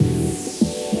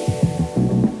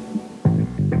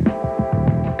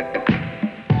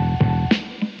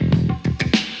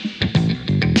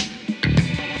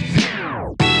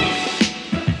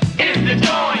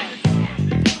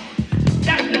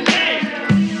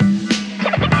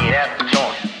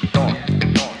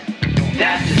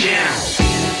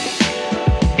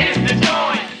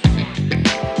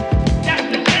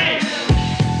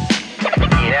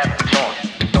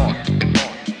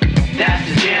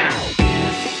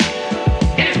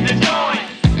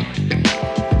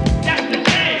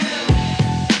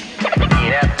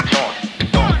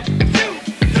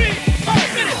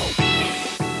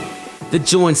the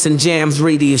Joints and Jams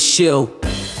radio show.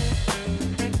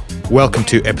 Welcome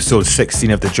to episode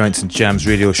 16 of the Joints and Jams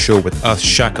radio show with us,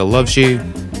 Shaka Loves You.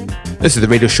 This is the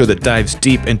radio show that dives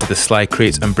deep into the Sly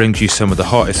crates and brings you some of the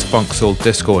hottest funk, soul,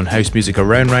 disco and house music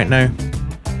around right now.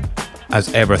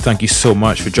 As ever, thank you so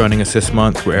much for joining us this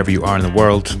month, wherever you are in the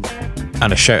world.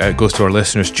 And a shout out goes to our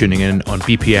listeners tuning in on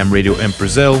BPM Radio in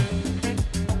Brazil.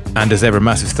 And as ever,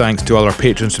 massive thanks to all our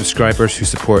Patreon subscribers who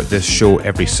support this show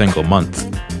every single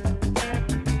month.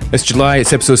 It's July,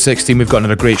 it's episode 16. We've got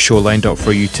another great show lined up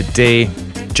for you today,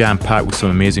 jam-packed with some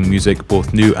amazing music,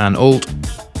 both new and old.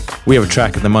 We have a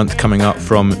track of the month coming up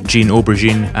from Jean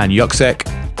Aubergine and Yuxek.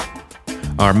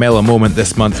 Our mellow moment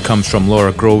this month comes from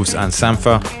Laura Groves and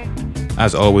Sampha.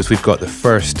 As always, we've got the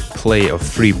first play of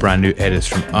 3 brand new edits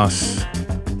from us.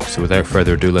 So without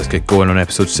further ado, let's get going on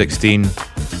episode 16.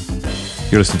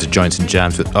 You're listening to Joints and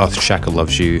Jams with us, Shaka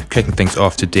Loves You. Kicking things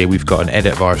off today, we've got an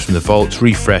edit of ours from the Vaults,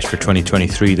 refreshed for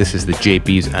 2023. This is the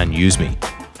JBs and Use Me.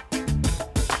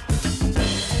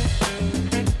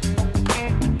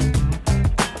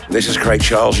 This is Craig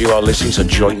Charles. You are listening to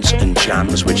Joints and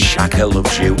Jams with Shaka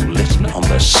Loves You. Listen on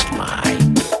the Sly.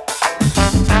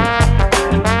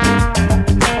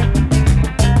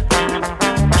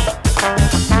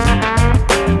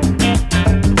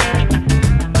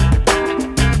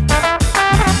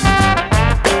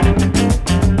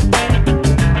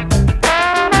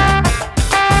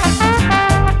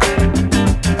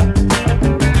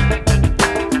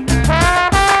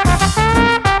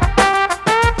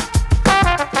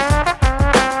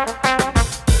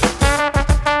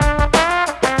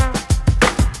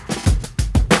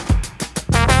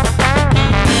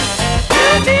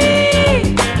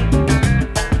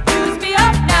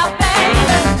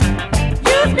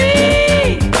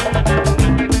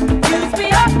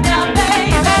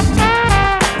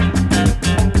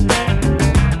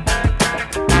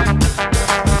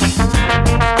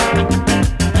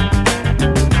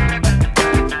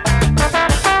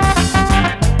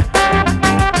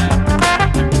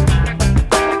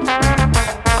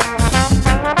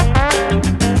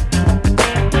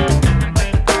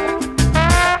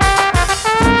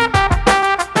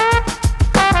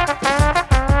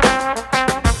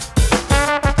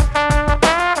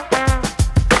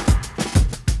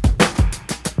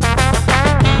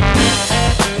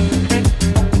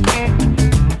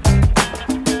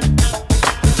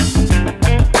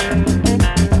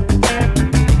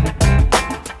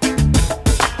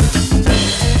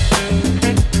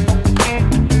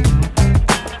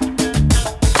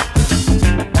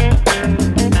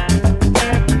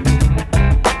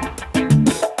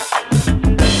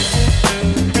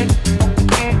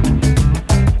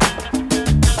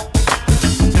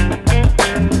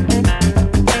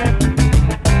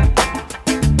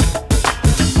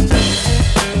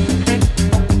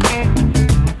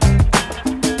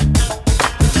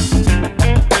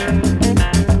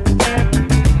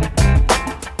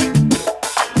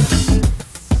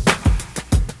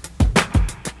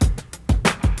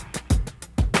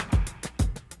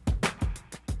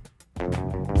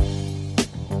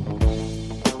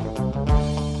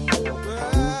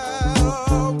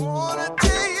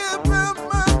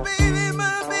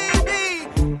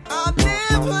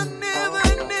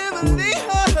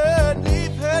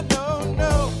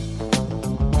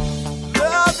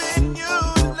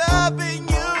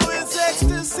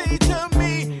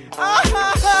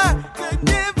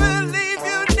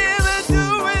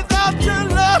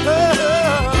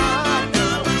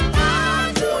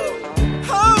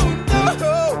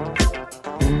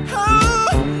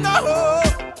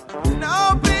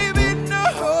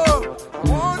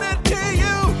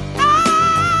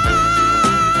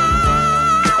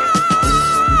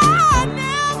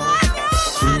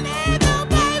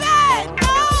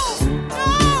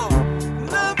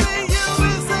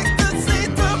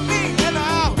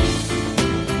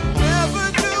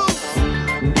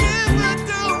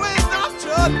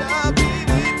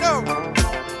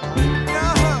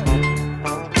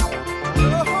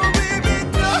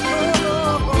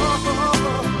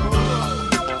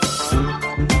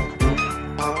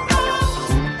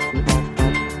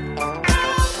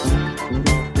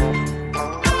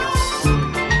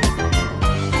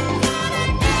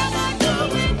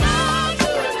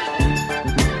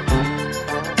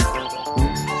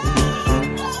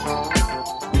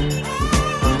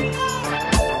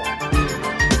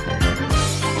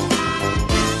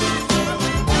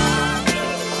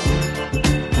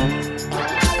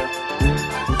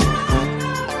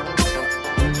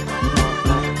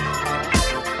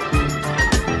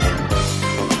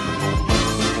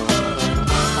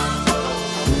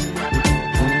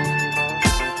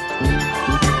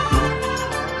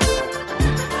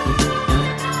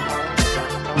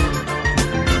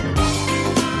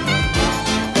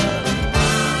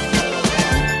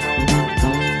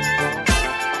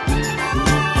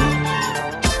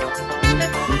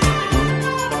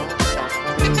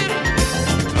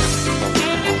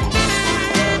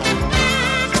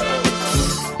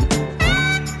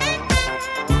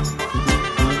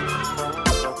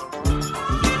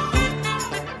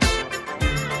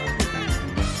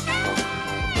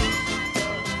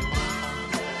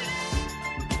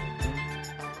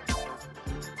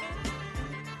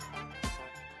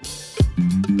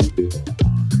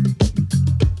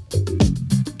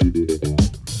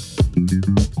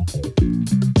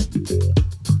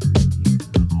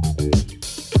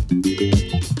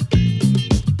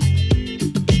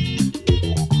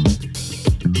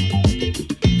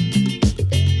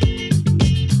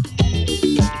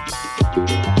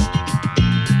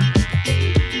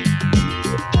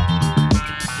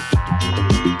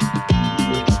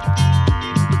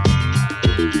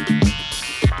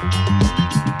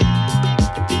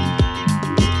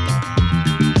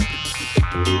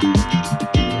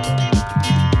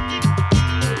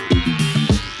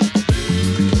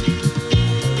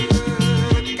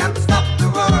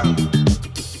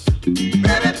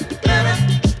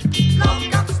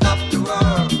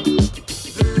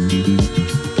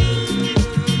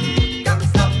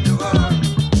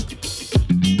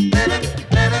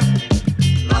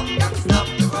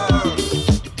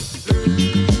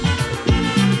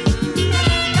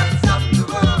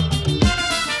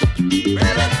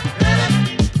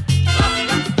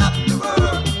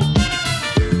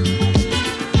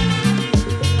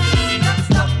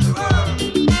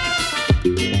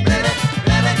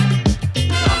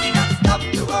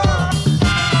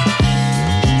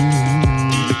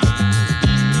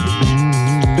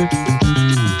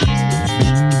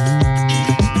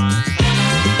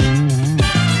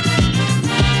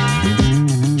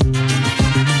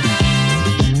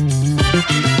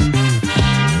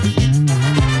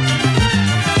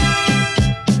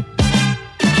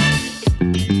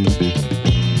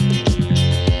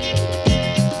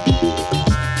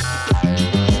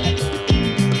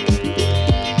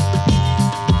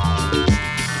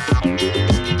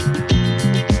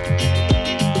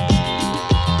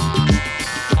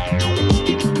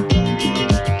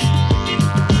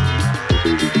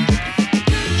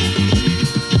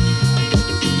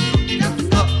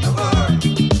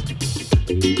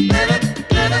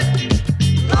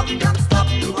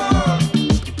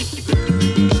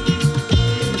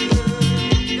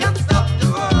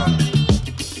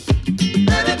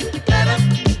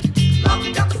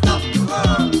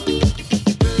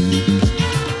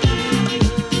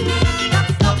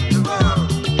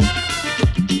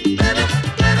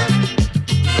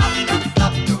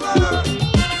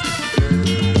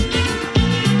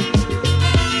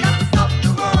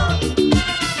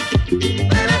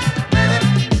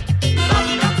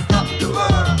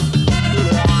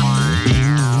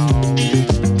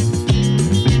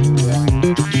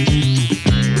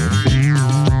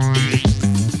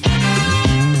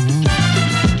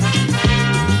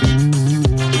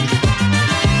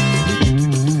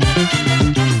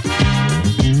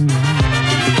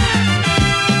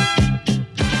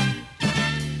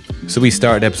 So we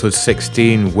started episode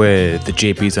 16 with the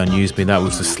JP's Unused Me. That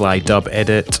was the Sly dub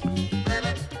edit.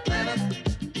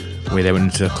 We then went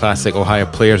into the classic Ohio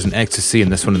Players and Ecstasy, and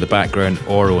this one in the background,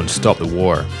 Oro and Stop the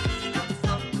War.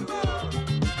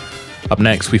 Up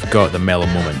next, we've got the Mellow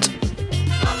Moment.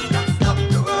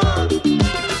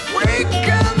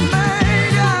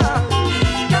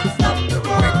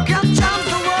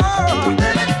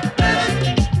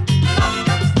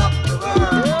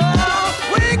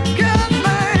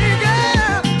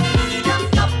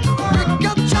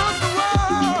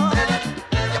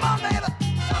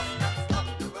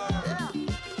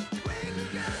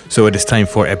 So it is time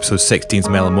for episode 16's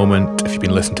Mellow Moment. If you've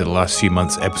been listening to the last few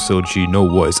months' episodes, you know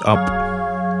what is up.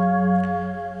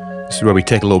 This is where we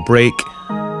take a little break,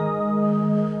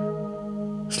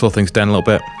 slow things down a little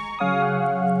bit.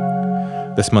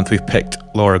 This month we've picked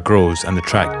Laura Groves and the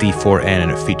track D4N,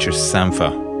 and it features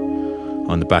Sampha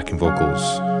on the backing vocals.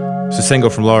 It's a single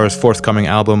from Laura's forthcoming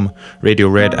album, Radio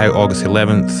Red, out August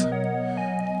 11th.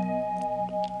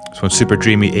 This one's super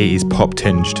dreamy, 80s pop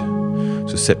tinged.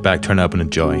 So sit back, turn up and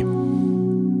enjoy.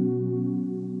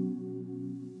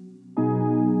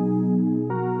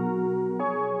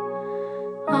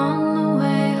 On the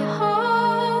way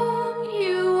home,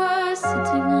 you were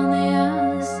sitting on the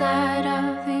other side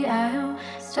of the aisle,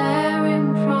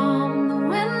 staring from the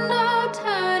window,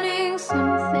 turning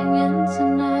something into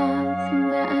nothing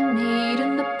that I need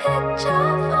in the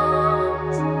picture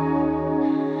forms.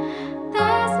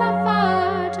 There's not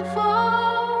far to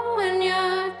fall when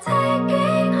you're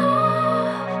taking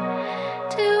off.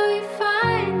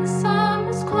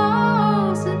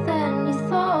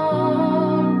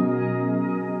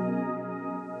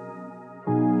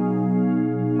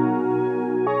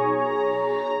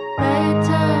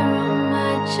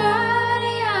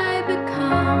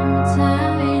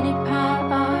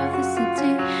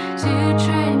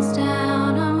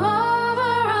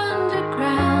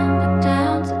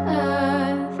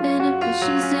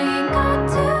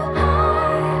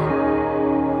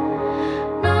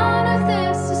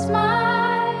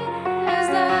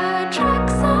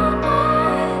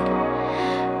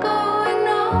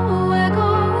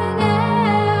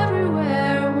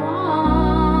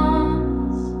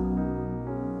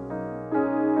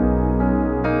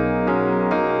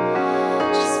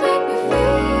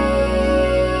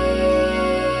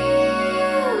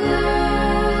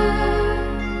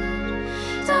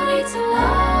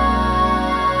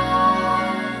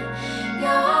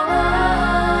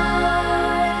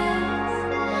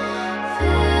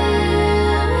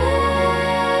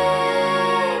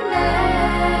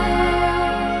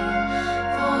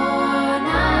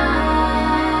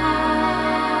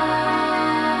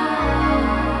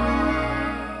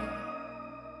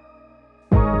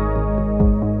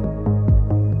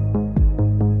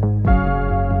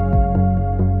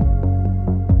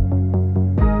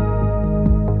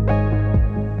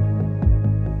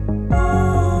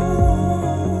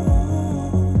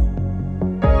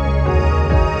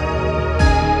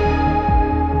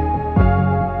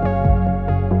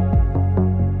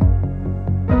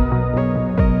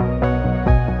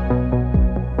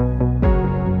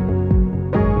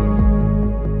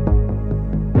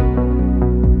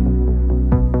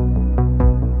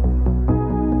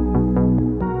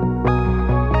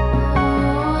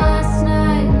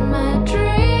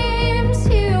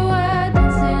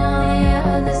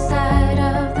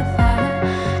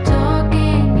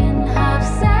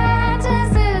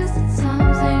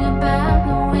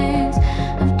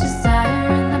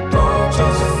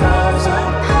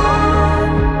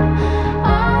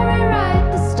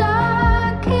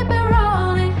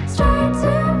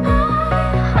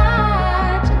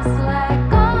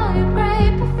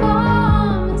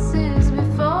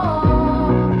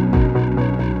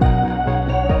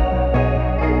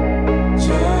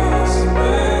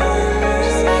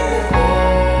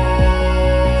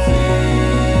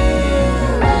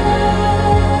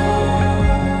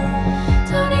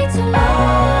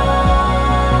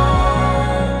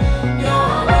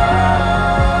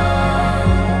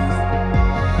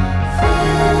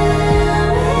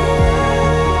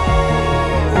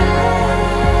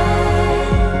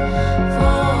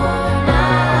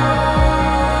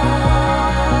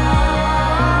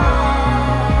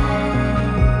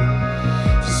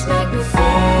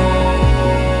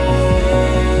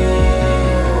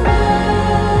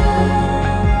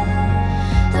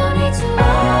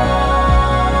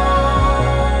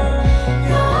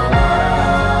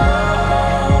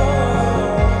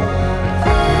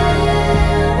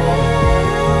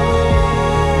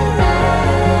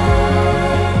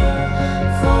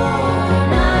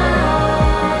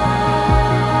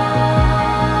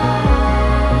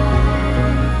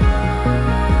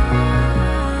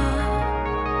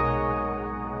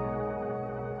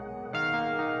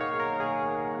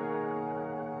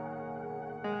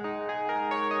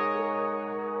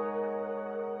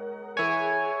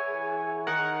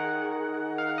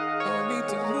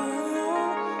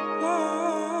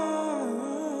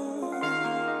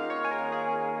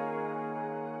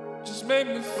 Just make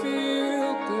me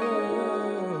feel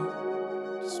good.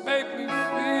 Just make me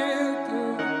feel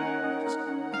good.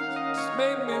 Just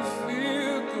make me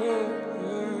feel good.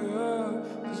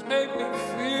 Just make me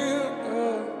feel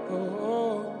good.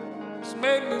 Just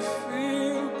make me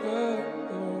feel good.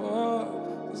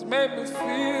 Just make me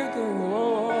feel good.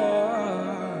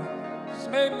 Just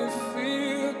make me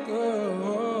feel good.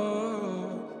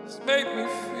 Just make me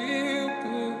feel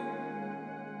good.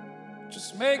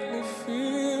 Just make me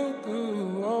feel good.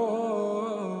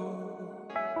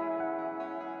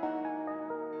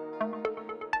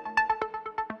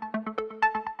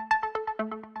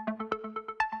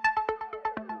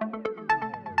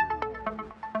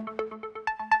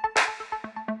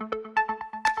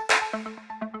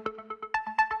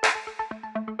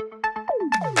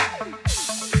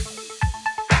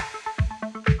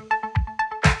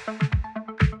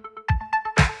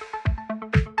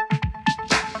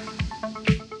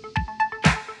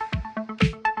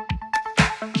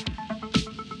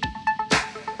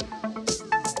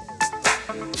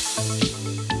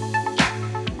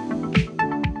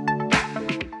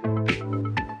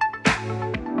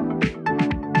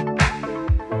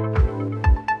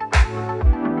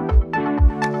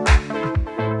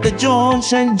 The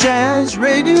Jones and Jazz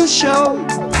Radio Show.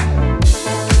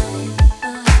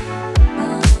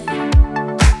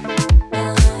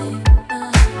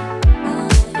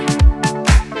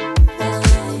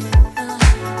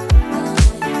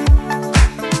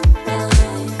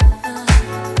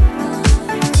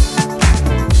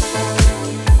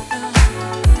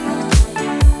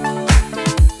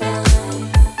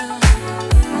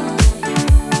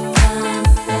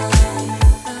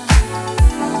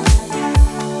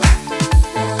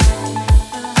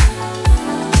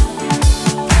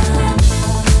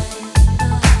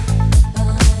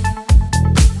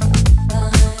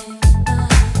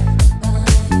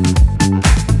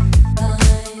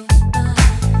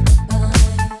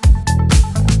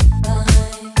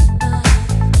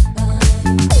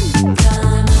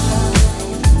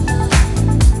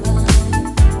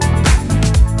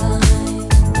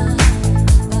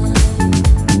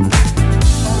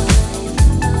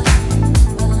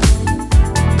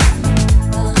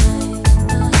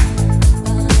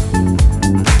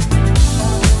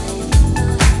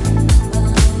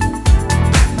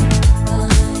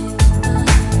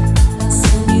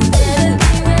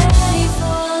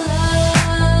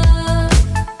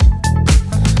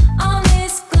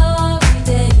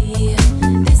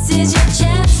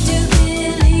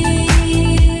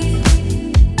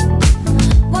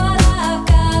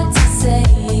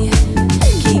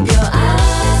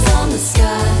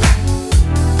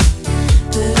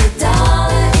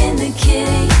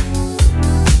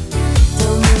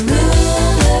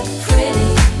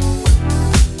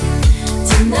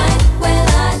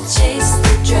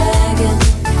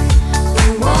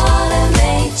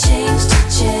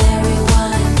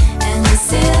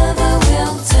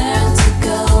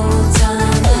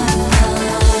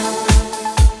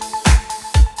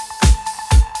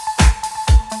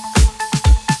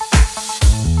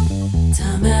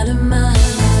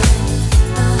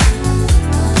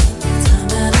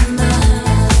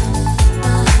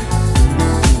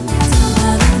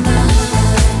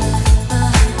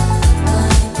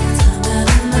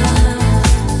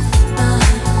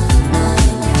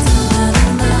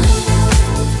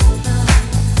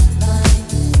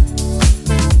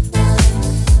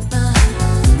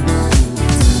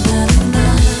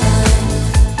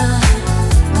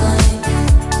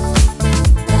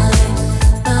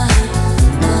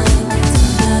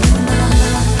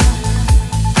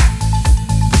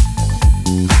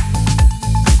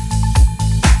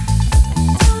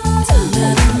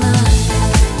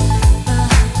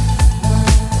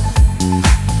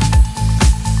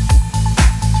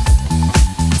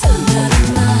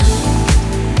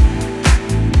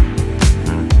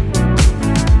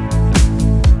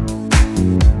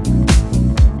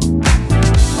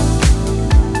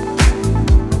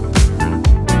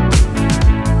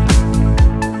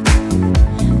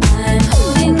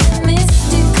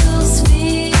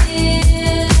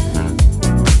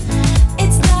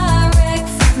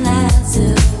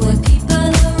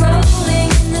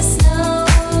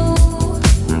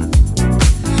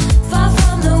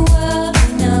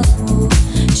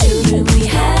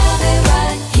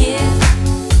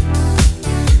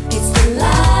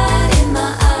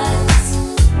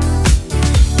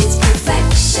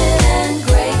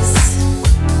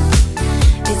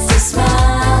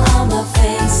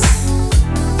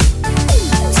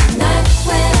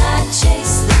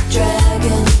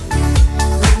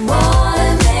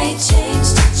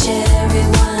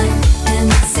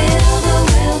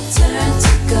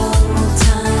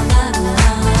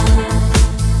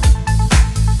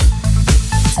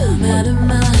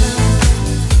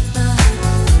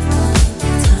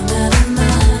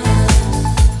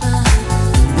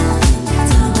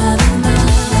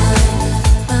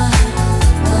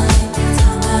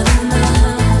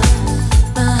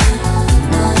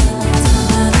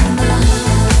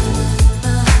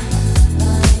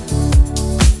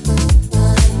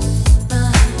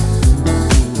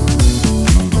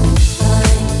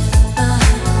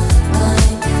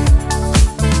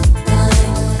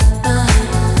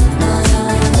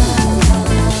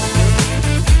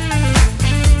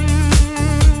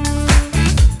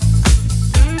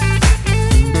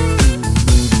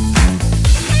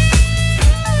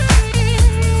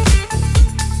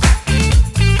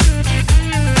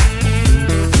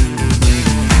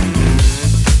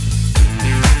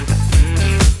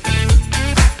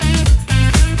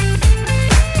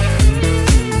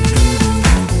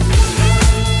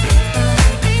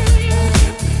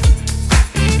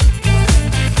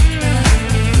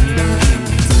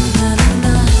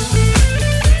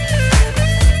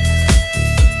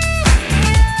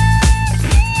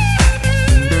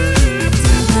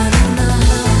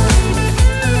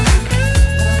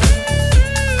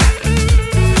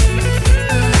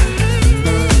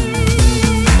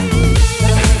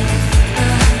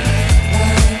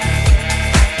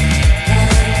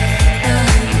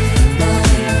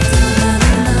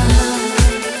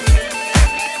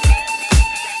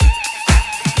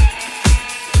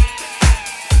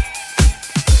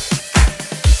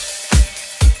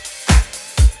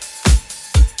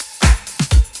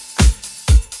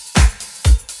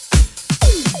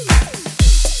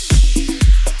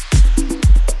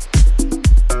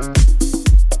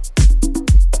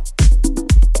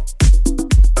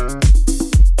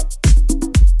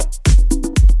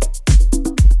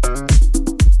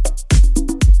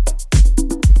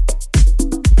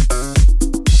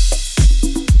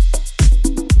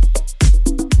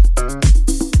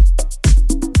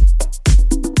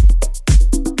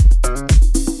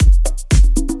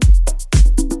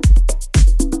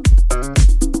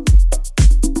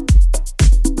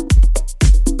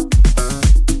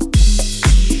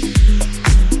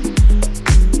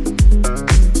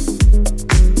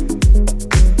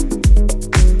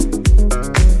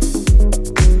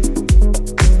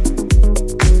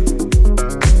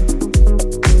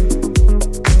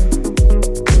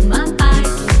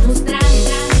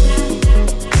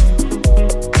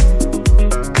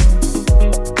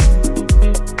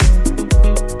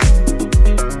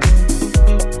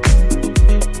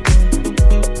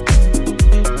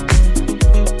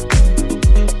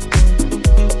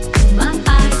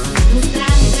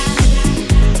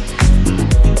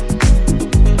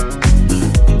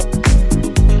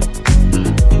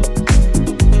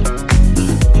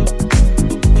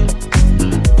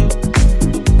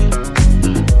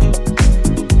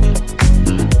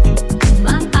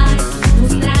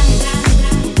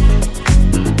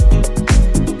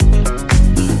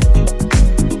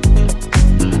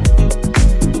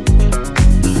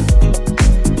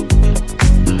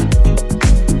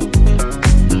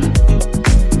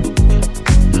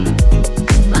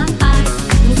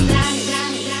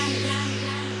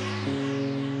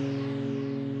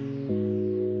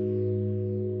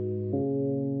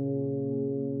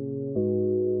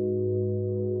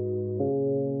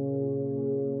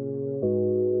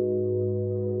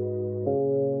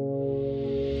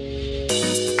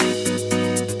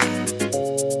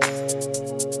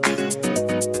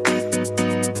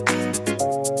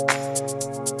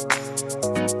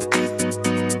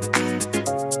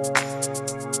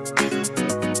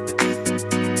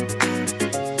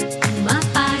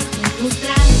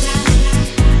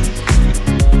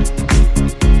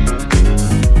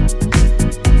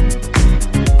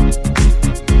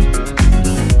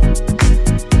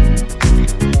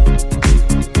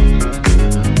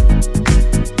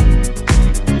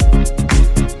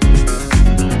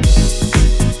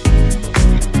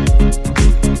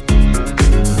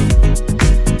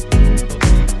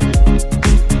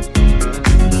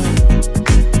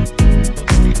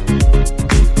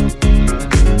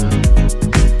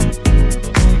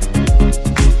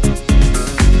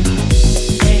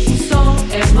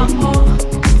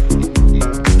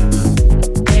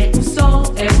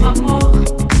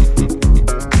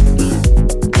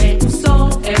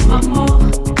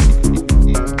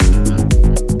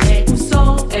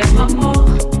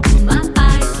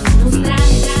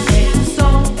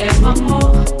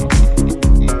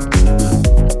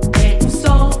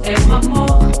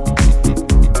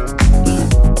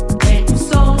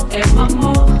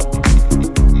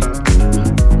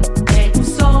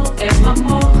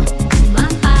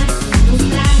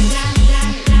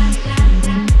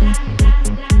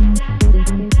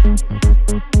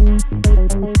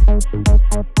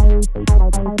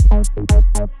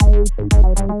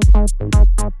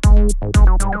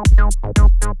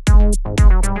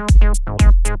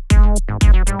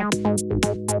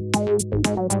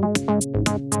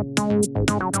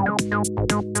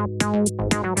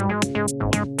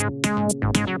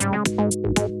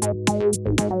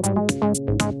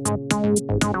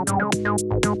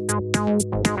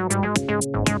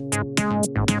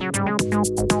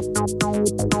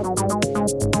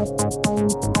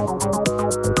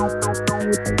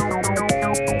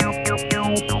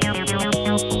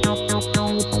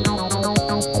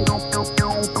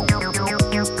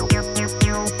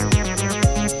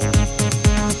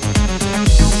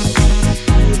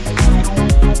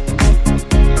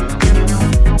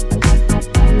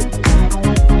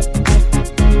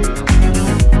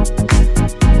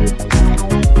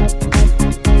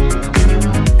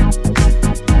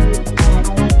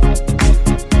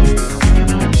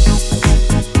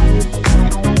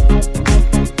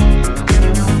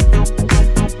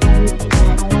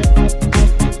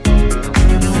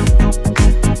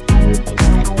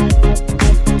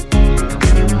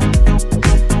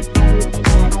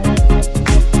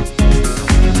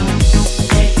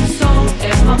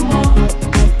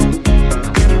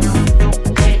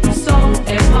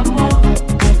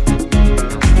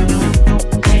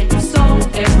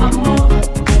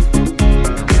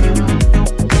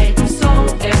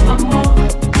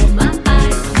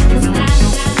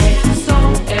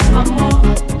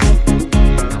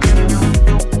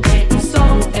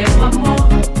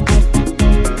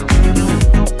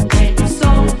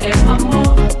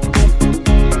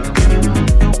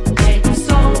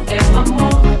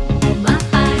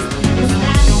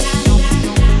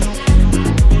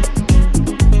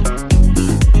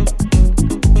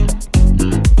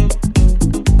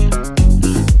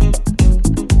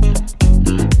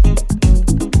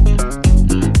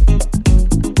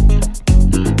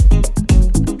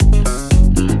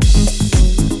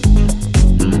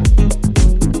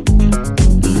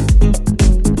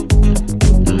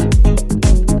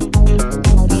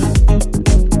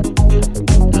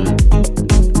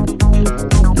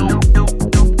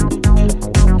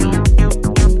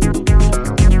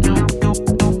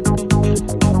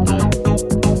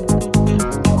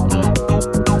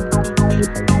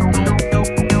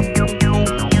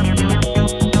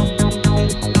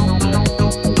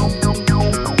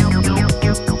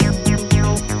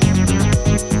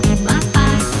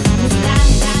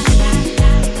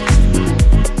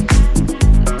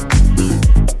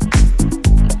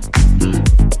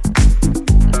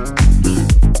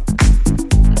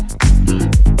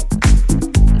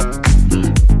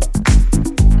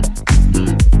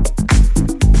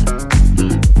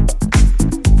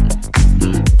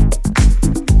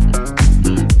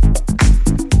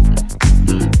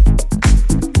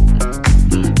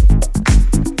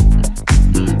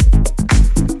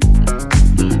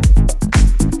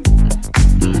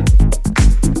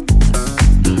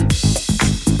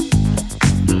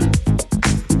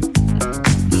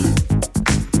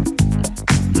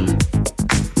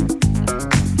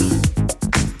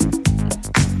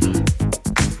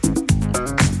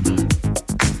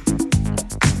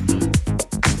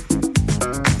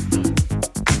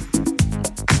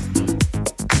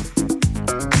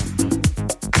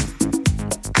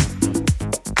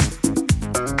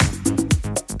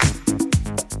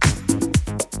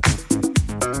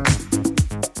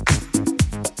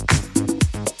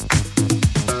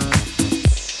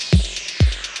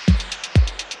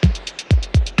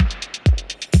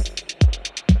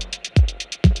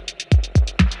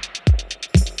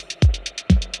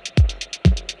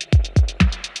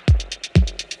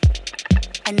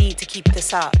 I need to keep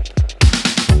this up.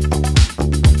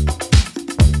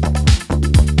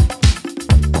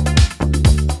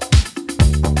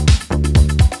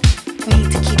 I need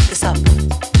to keep this up.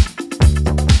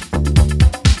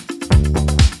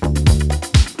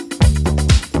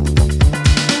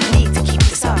 I need to keep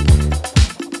this up.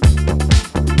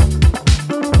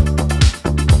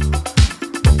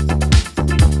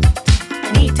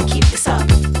 I need to keep this up.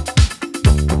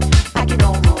 I can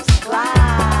almost fly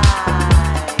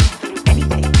through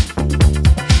anything.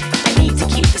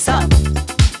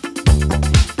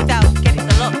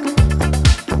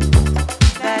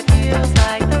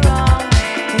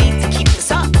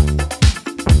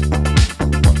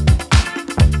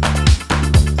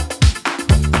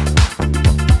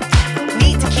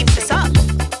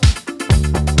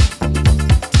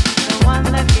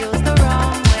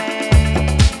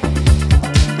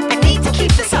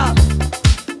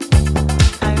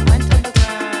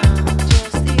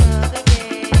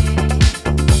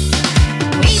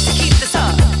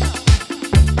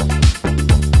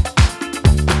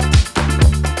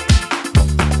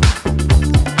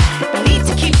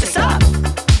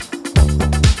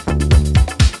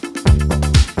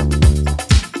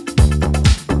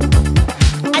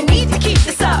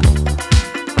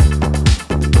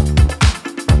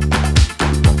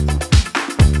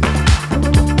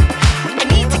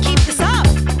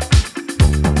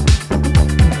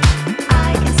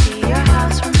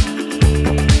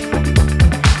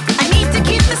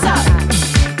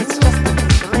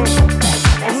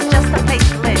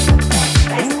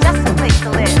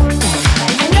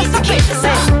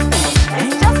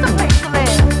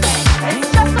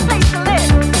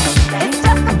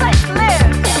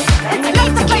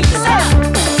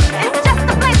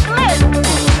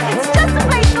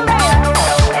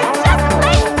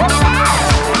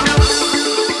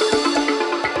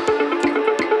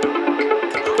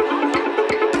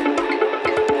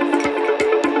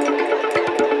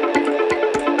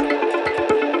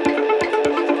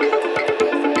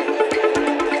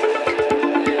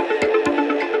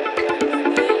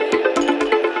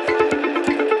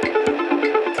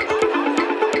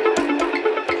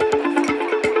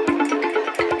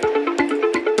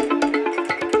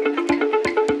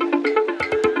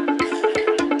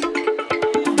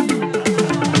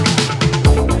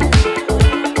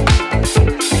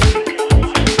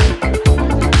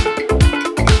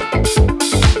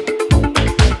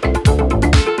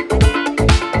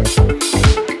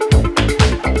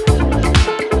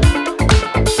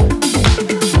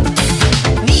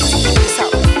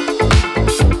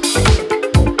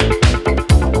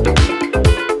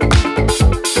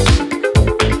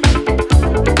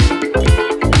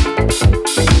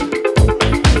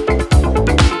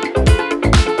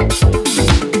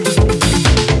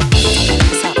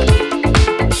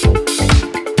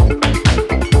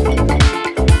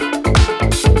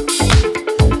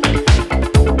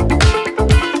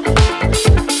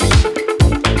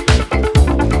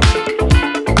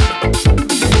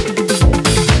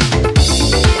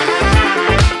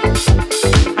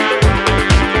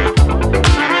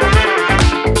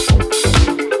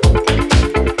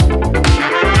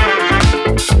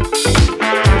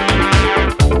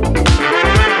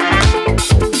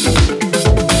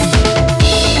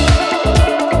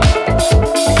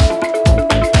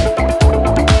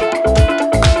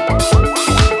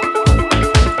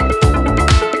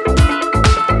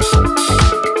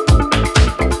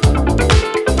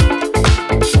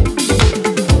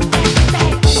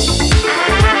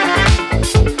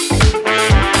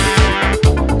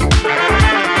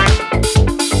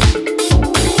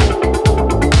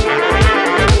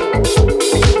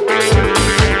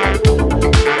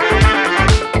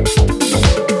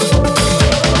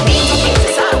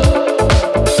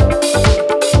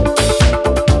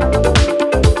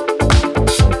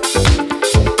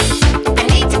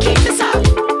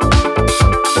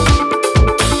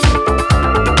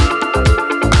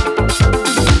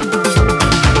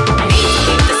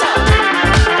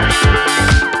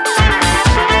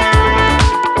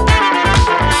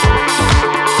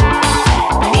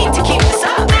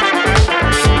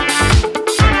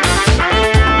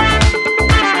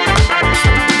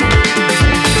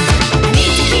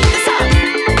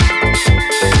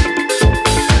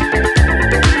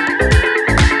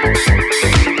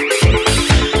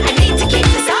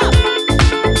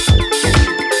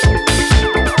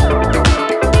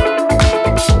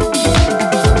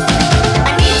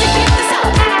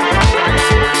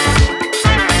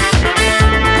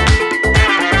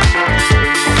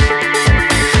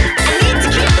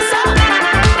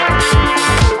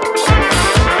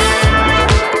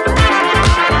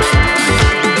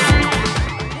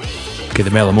 Okay,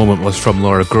 the mellow moment was from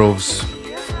Laura Groves.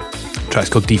 The track's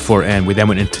called D4N. We then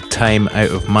went into Time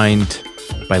Out of Mind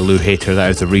by Lou Hater. That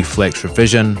is a Reflex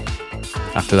revision.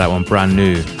 After that one, brand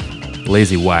new,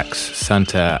 Lazy Wax,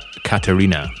 Santa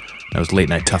Catarina. That was Late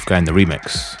Night Tough Guy in the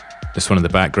remix. This one in the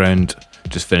background,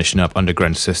 just finishing up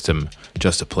Underground System,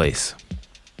 Just a Place.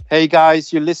 Hey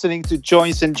guys, you're listening to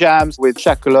Joints and Jams with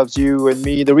Shaq Who Loves You and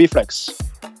me, The Reflex.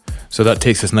 So that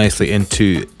takes us nicely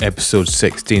into episode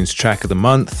 16's track of the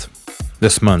month.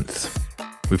 This month,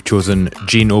 we've chosen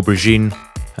Jean Aubergine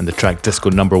and the track Disco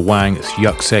Number Wang. It's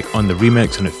Yucksek on the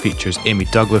remix and it features Amy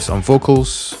Douglas on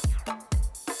vocals.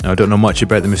 Now, I don't know much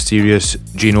about the mysterious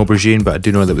Jean Aubergine, but I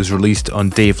do know that it was released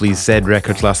on Dave Lee's Z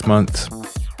Records last month.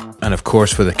 And of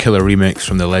course, for the killer remix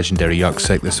from the legendary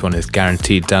Yucksek, this one is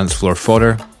guaranteed dance floor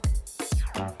fodder.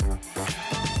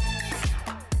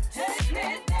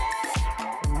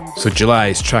 So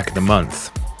July's track of the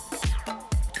month,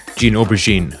 Jean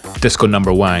Aubergine, Disco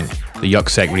Number Wang, the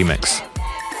Yucksek remix.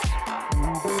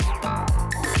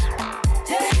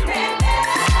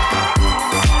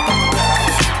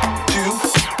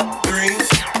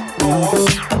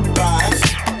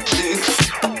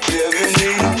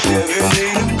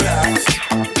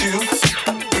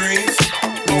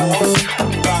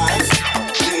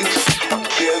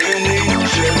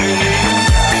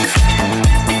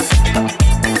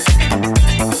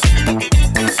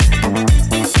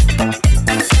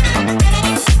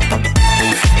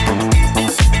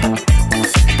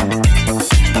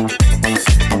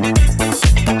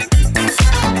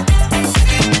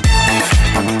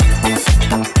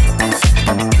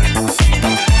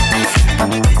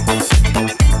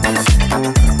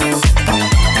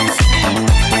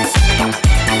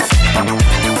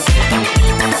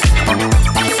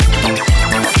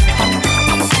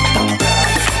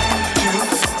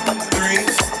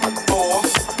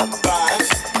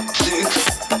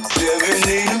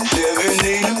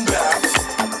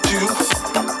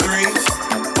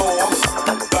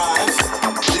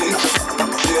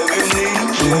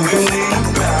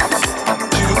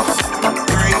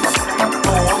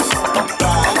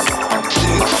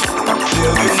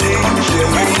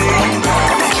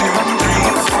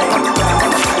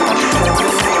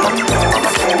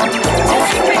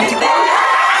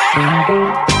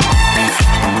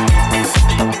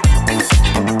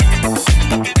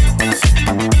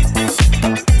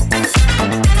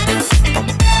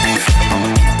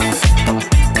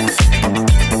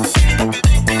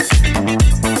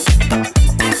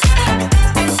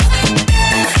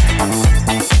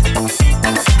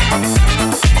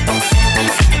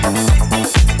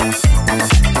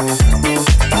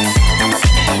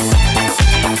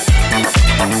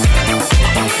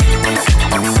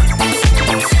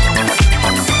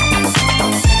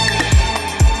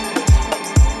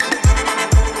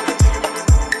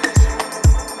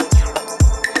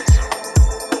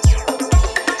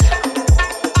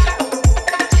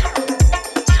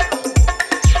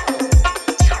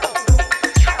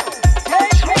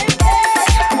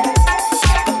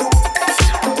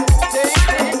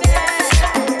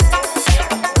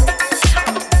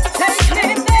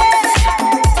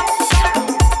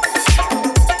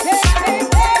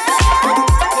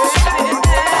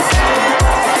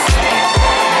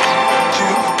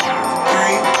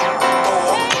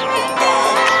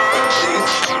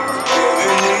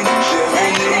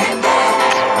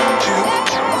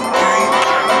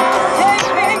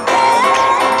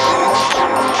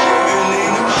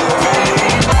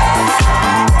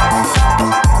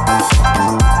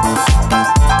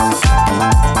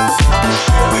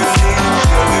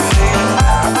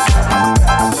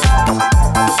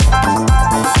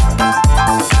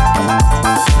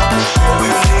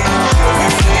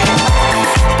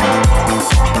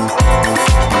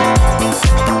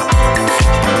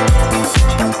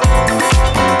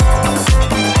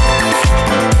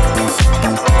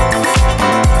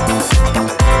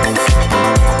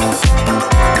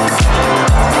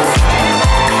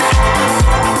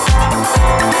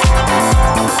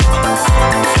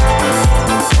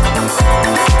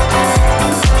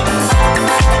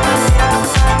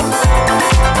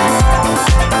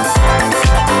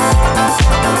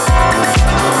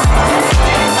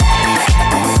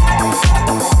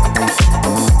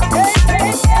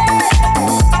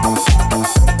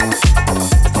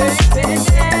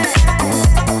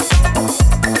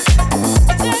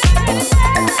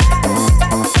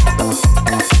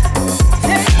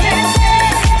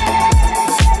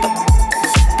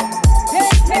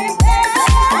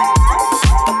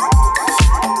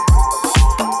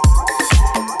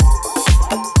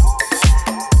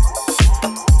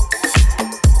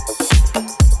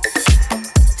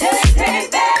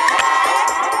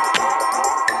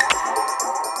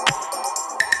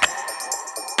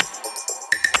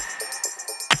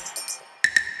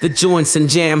 The Joints and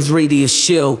Jams Radio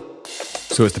Show.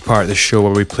 So it's the part of the show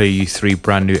where we play you 3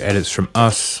 brand new edits from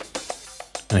us.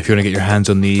 And if you want to get your hands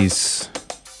on these,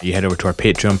 you head over to our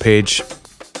Patreon page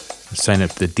and sign up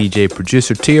to the DJ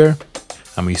producer tier,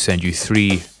 and we send you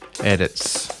 3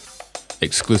 edits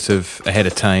exclusive ahead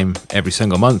of time every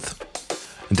single month.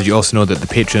 And did you also know that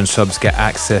the Patreon subs get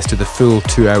access to the full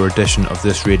 2-hour edition of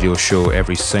this radio show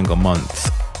every single month?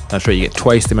 That's right, you get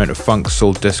twice the amount of funk,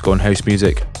 soul, disco and house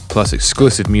music, plus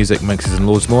exclusive music mixes and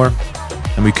loads more.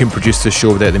 And we couldn't produce this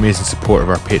show without the amazing support of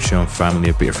our Patreon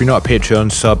family. But if you're not a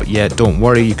Patreon sub yet, don't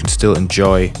worry, you can still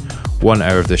enjoy 1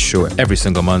 hour of this show every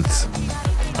single month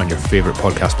on your favourite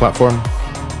podcast platform.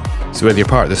 So whether you're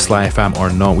part of the Sly fam or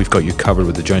not, we've got you covered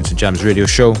with the Joints and Jams radio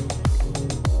show.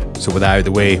 So with that out of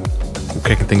the way, we're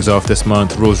kicking things off this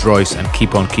month, Rolls Royce and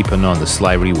Keep On Keeping On, the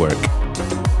Sly rework.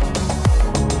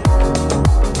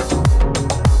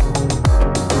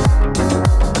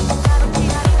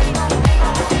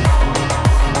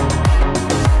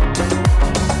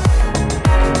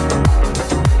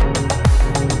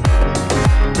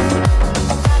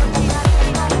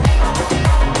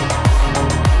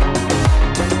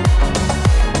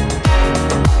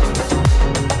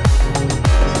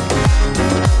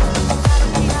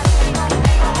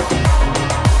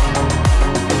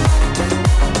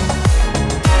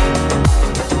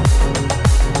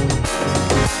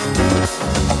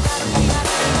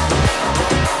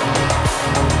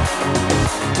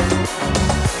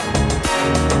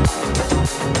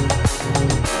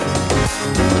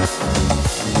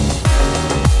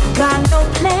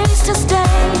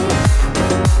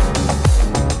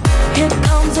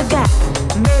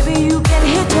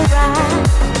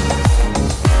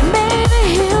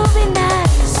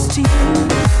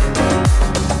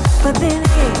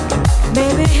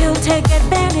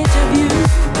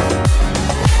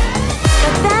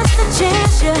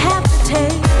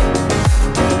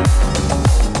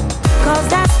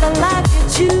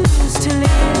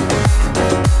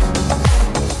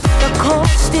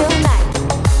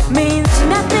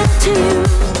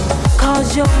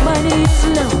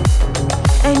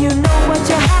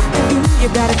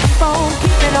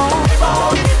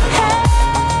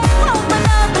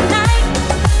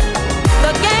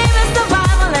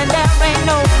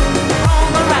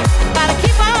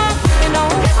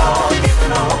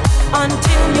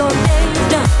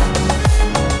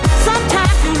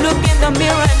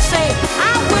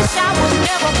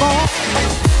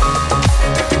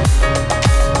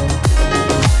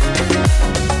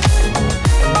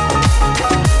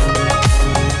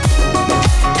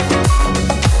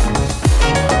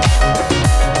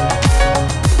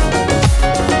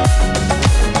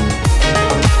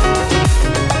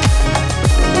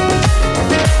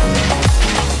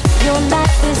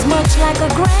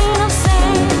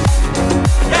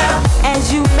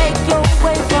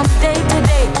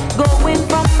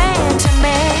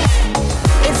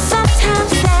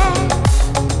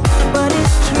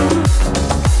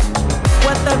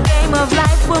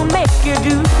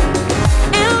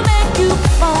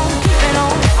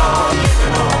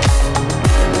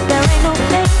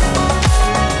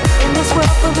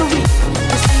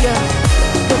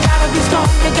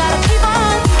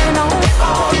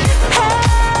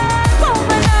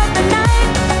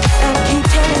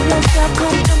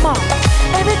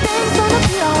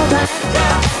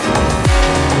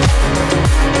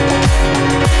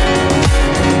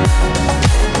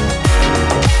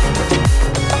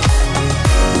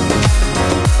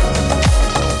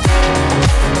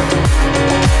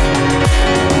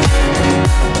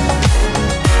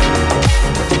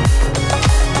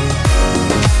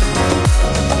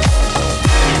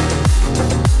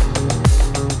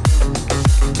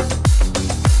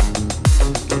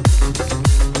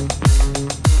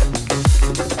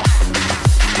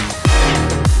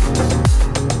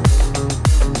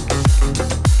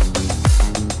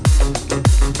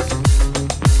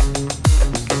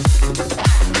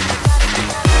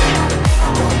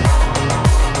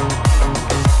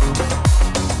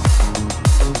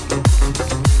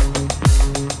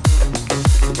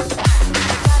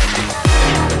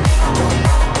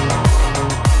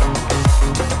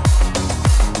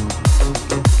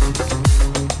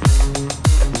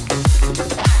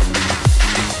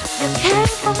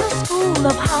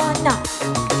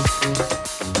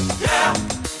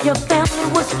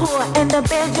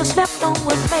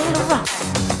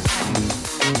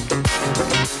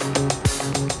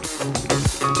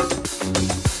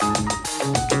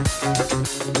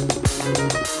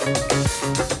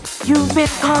 You've been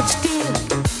caught stealing,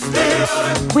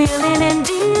 wheeling and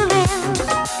dealing,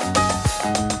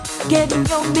 getting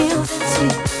your meals and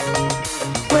sleep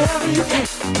wherever you can.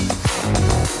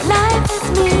 life is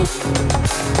me.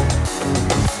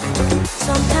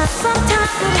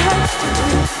 Sometimes it hurts to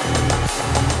breathe,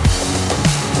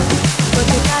 but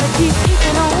you gotta keep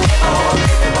keeping on.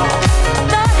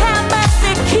 Lord have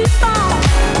mercy, keep on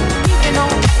keeping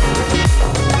on.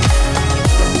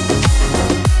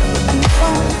 Keep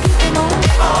on keeping on.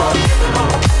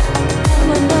 And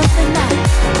when nothing night,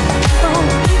 keep on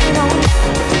keeping on.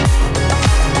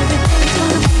 Everything's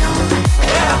gonna be alright.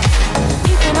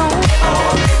 Keeping on.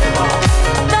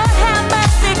 Lord have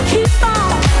mercy, keep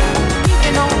on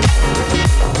keeping on.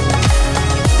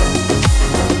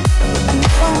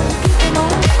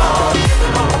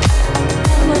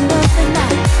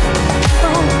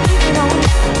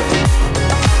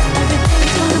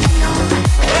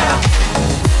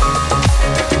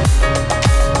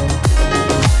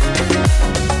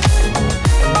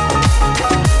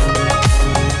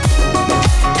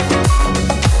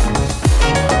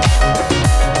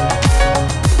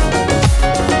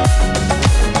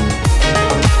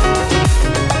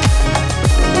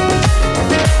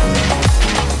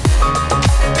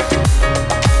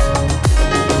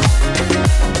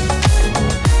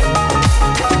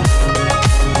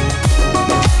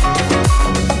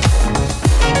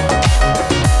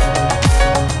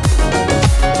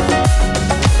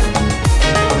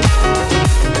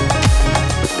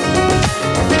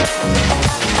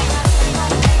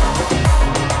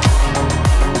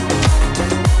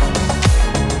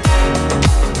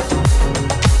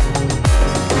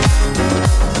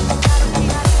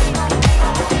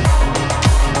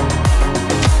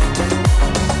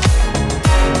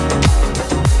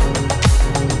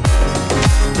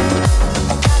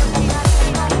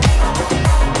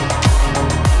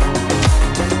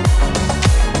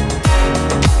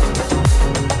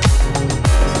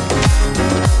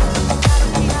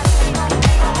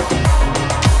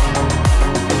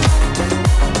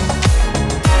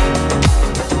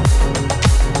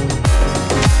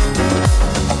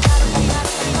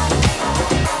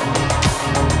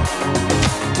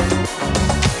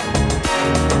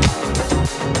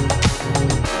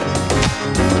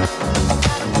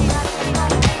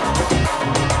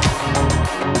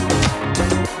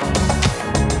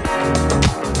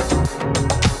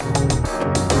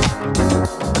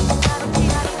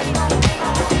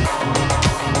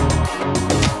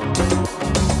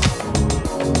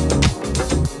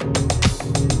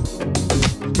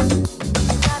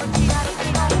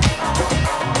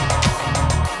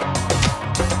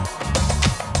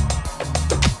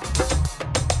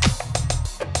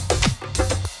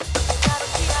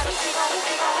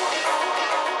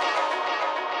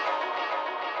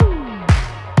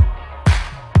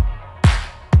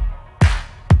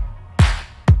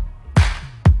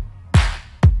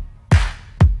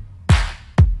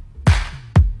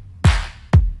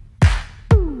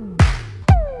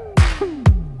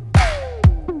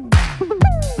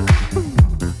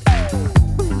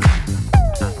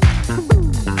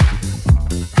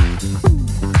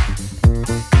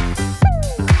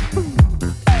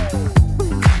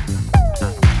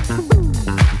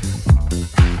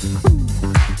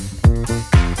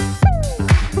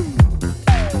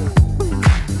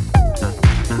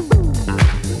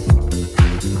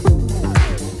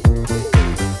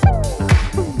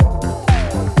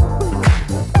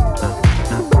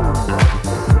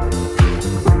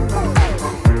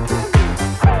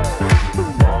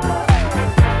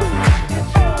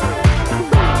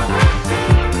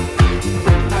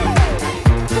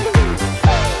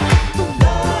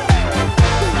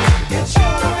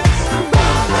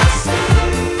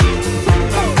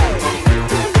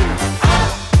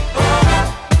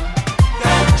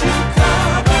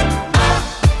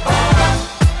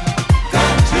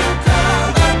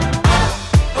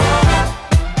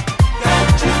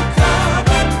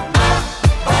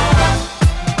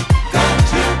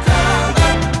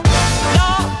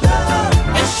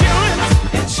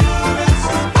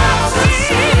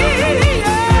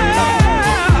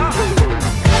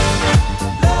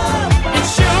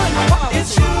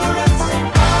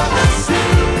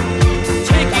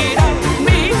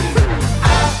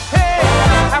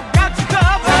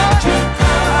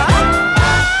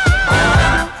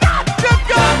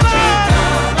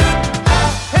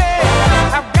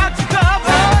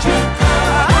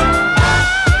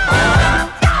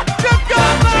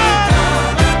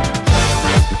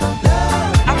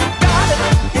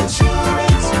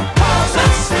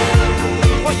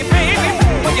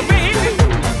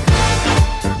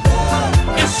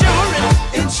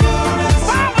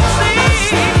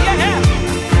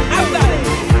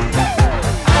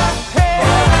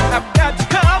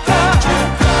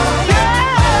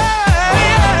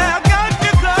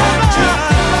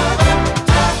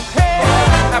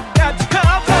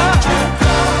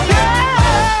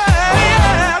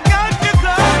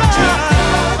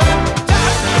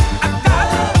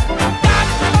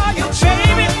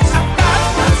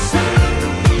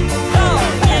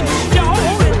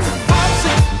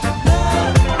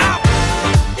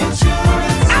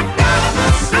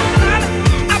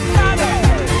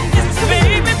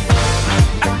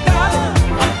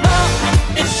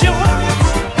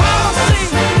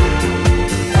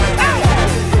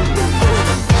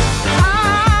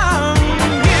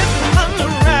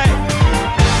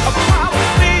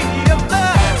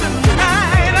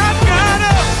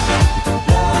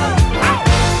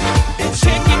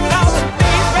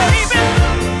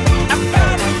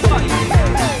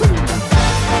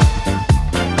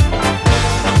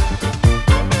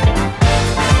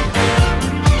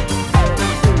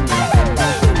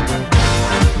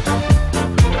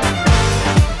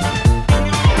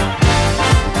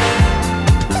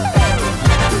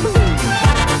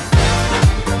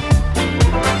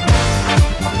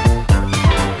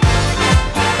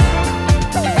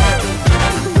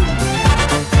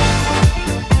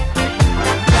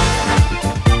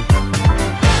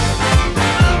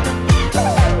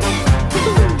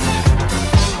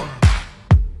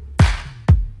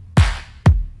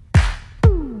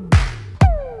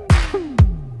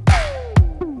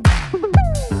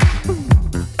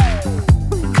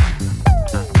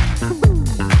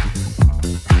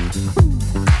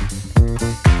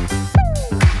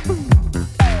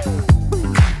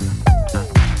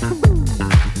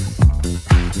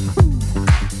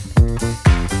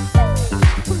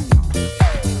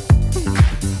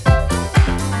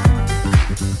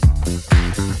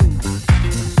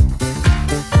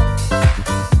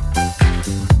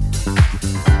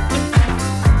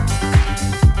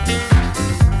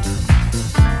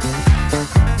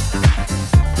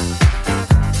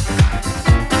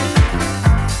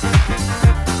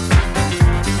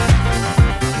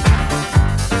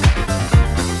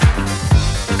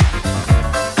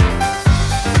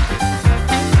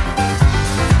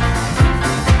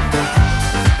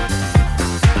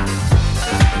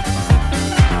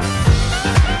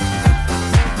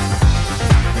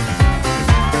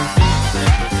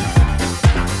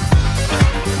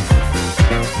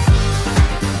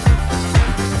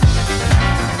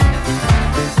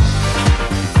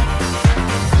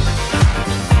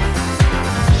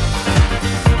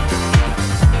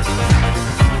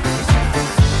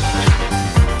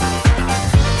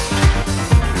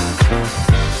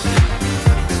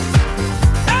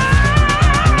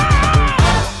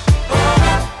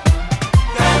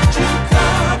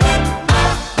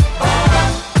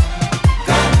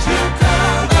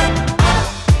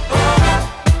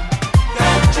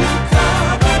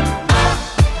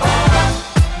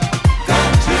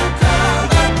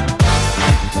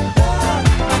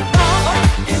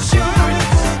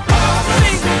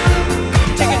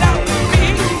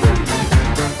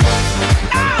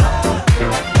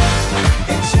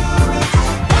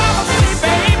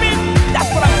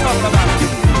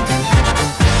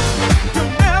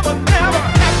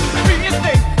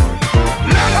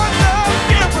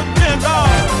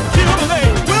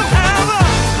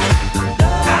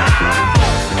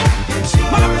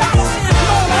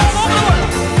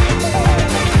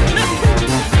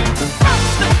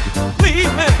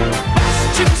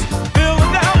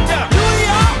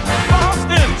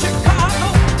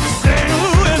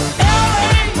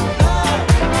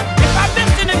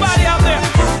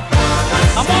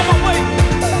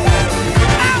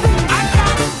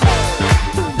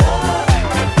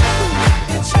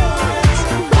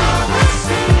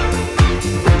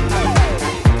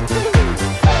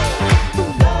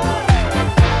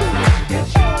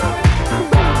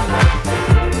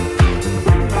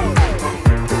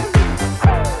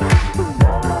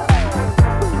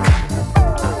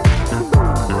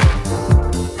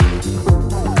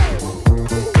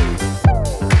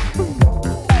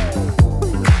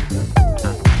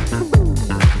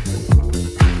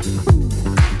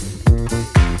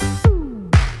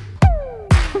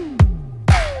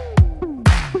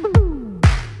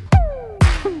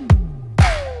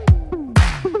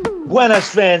 Buenas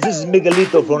fans, this is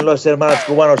Miguelito from Los Hermanos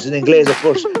Cubanos in inglés, of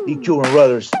course, the Cuban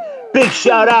brothers. Big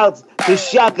shout out to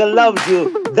Shaka Loves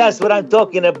You. That's what I'm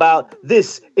talking about.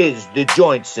 This is the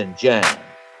Joints and Jam.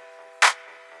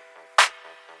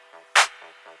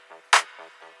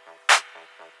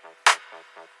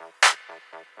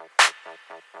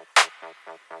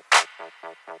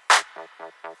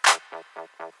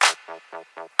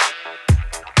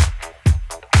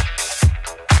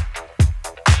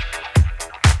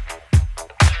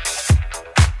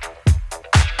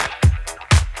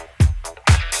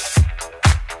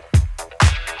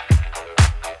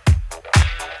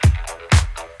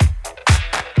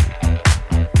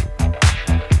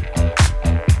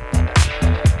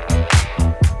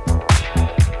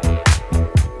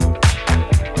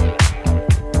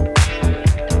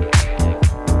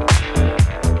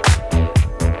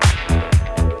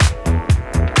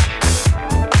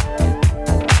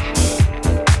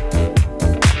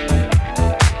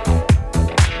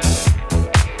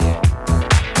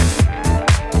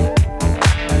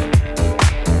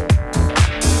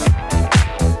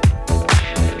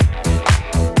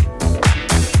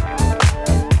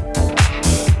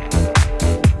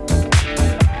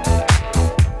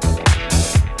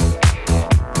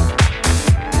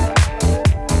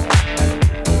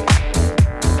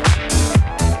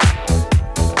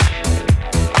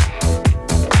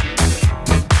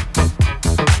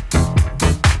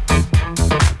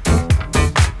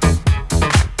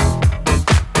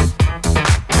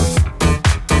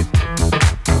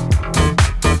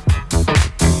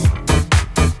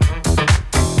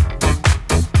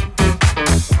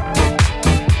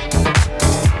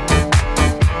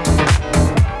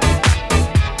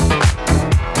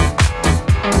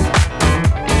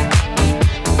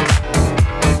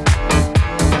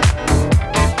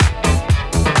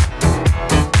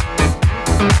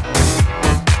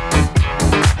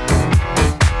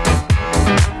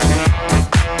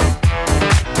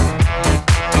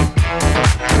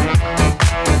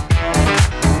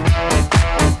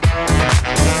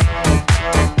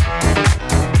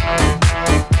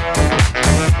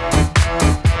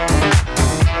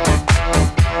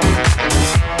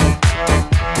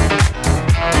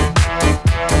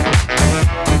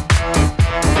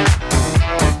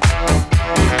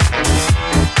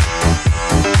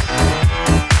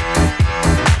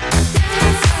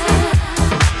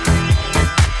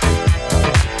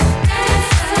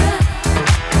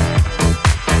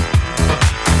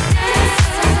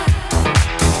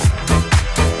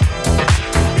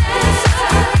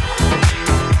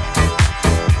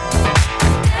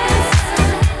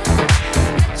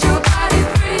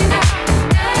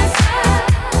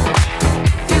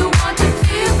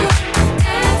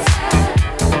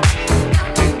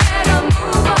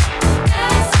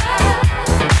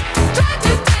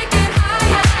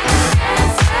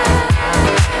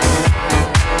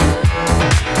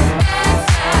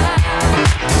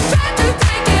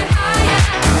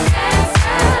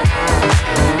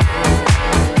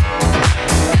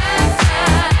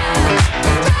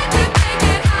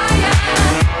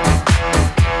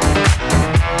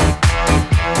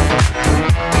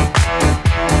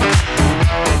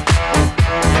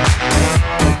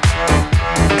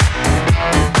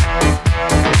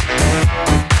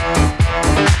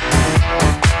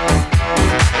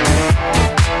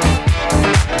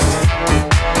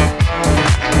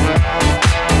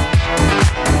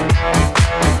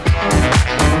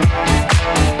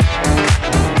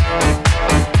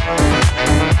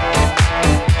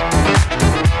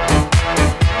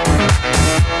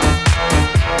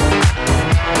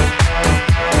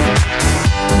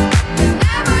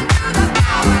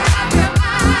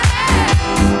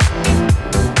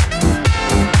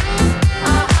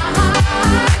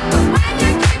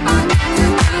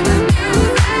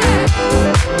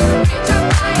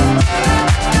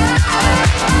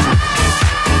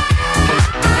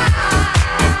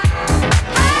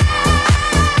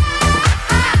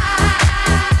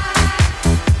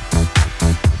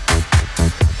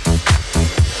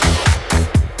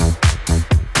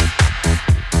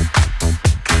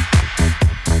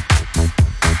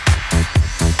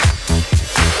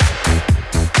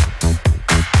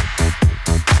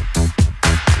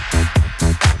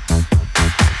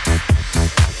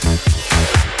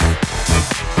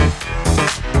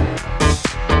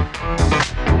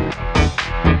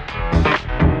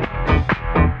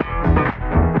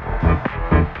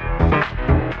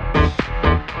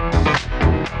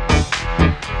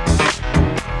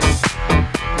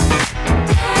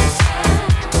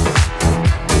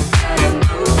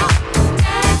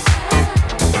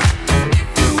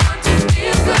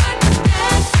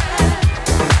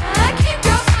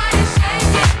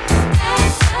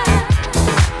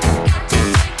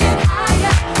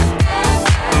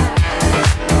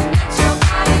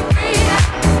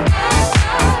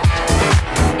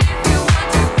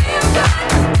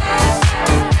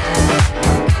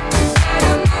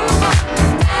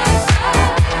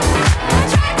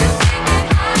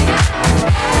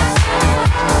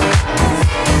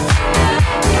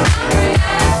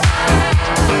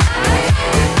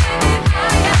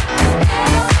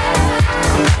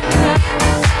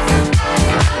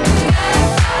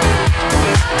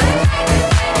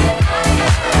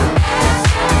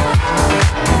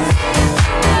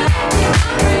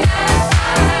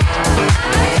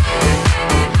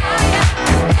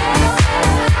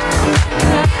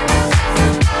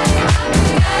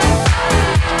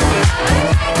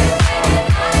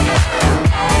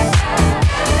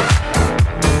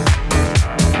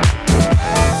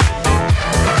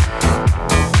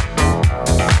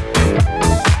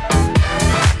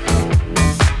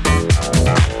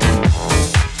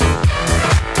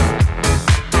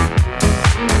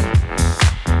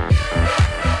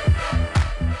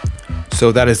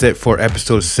 So that is it for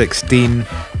episode 16.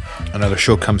 Another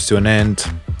show comes to an end.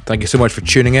 Thank you so much for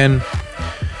tuning in.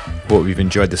 Hope you've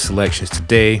enjoyed the selections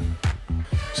today.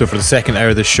 So for the second hour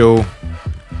of the show,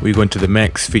 we go into the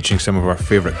mix featuring some of our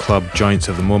favourite club joints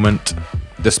of the moment.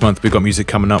 This month we got music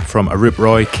coming up from Arup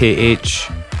Roy,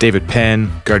 KH, David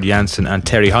Penn, Gerd Jansen and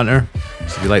Terry Hunter.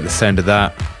 So if you like the sound of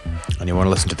that and you want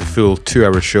to listen to the full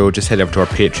 2-hour show, just head over to our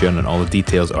Patreon and all the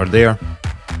details are there.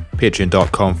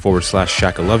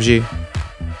 Patreon.com/Shaka Loves You.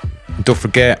 And don't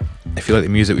forget, if you like the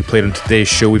music we played on today's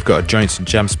show, we've got a Joints and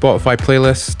Jams Spotify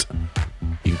playlist.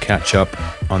 You can catch up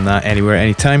on that anywhere,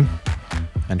 anytime.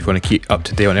 And if you want to keep up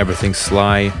to date on everything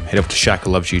Sly, head up to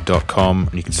shakalovesyou.com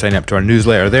and you can sign up to our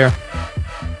newsletter there.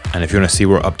 And if you want to see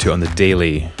what we're up to on the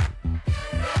daily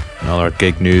and all our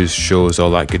gig news, shows, all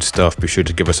that good stuff, be sure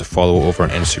to give us a follow over on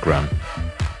Instagram.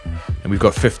 And we've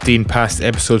got 15 past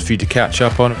episodes for you to catch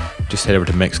up on. Just head over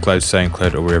to Mixcloud,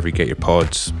 SoundCloud, or wherever you get your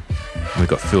pods. And we've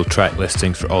got full track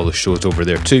listings for all the shows over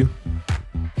there too.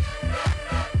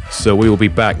 So we will be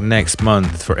back next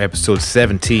month for episode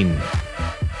 17.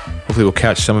 Hopefully we'll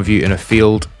catch some of you in a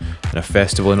field, in a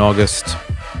festival in August.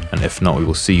 And if not, we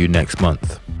will see you next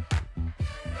month.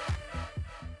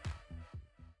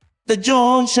 The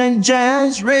Joints and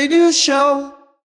Jams Radio Show.